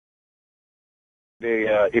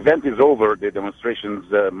The event is over. The demonstrations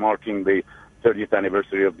marking the 30th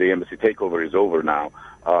anniversary of the embassy takeover is over now.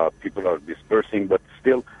 People are dispersing, but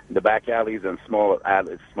still in the back alleys and small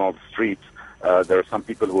streets, there are some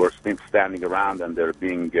people who are still standing around, and they're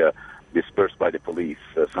being dispersed by the police,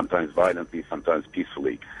 sometimes violently, sometimes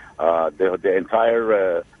peacefully. The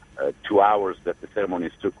entire 2 hours that the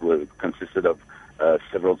ceremonies took consisted of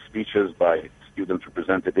several speeches by student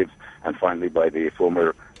representatives and finally by the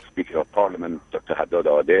former Speaker of Parliament, Dr. Haddad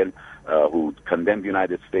Adel, who condemned the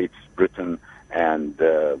United States, Britain, and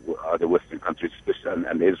other Western countries,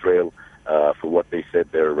 and Israel, for what they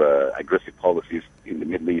said their aggressive policies in the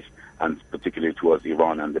Middle East, and particularly towards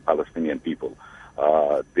Iran and the Palestinian people.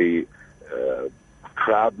 The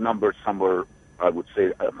crowd numbered somewhere, I would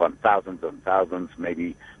say, upon thousands and thousands,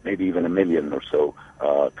 maybe even 1 million or so,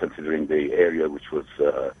 considering the area which was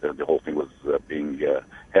the whole thing was being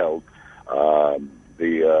held.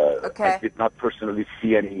 I did not personally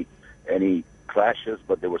see any clashes,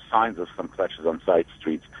 but there were signs of some clashes on side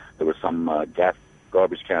streets. There were some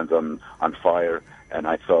garbage cans on fire, and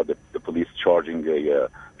I saw the police charging the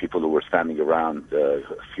people who were standing around a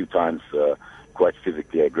few times, quite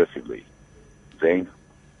physically aggressively. Zain?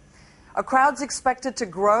 Are crowds expected to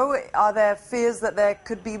grow? Are there fears that there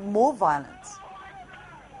could be more violence?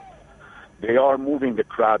 They are moving the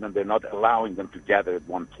crowd, and they're not allowing them to gather at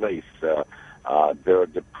one place.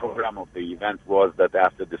 The program of the event was that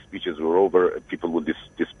after the speeches were over, people would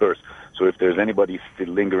disperse. So if there's anybody still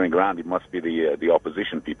lingering around, it must be the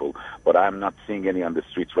opposition people. But I'm not seeing any on the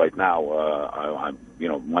streets right now.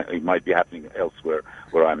 It might be happening elsewhere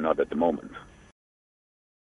where I'm not at the moment.